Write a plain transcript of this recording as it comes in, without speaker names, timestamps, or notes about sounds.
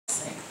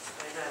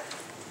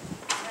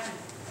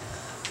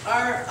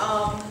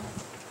Our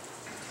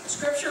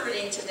scripture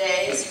reading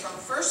today is from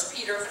 1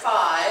 Peter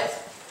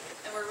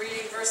 5, and we're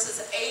reading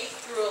verses 8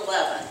 through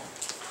 11.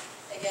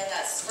 Again,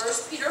 that's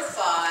 1 Peter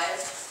 5,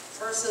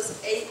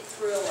 verses 8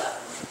 through 11.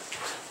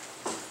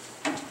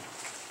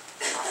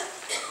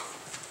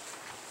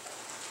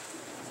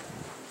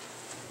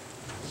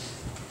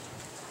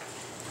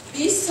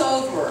 Be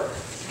sober,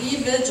 be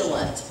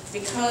vigilant,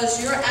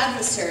 because your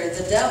adversary,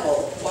 the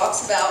devil,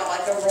 walks about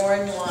like a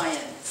roaring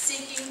lion,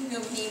 seeking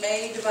whom he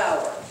may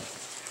devour.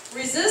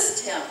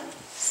 Resist him,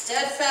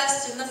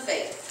 steadfast in the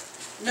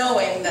faith,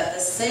 knowing that the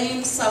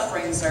same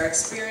sufferings are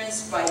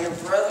experienced by your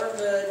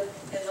brotherhood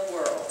in the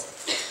world.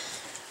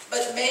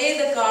 But may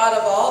the God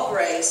of all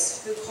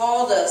grace, who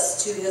called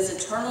us to his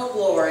eternal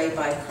glory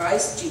by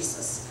Christ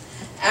Jesus,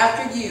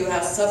 after you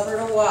have suffered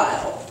a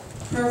while,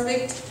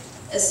 perfect,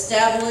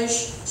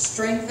 establish,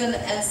 strengthen,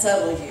 and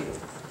settle you.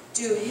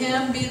 To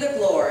him be the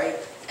glory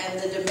and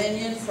the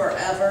dominion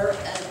forever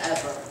and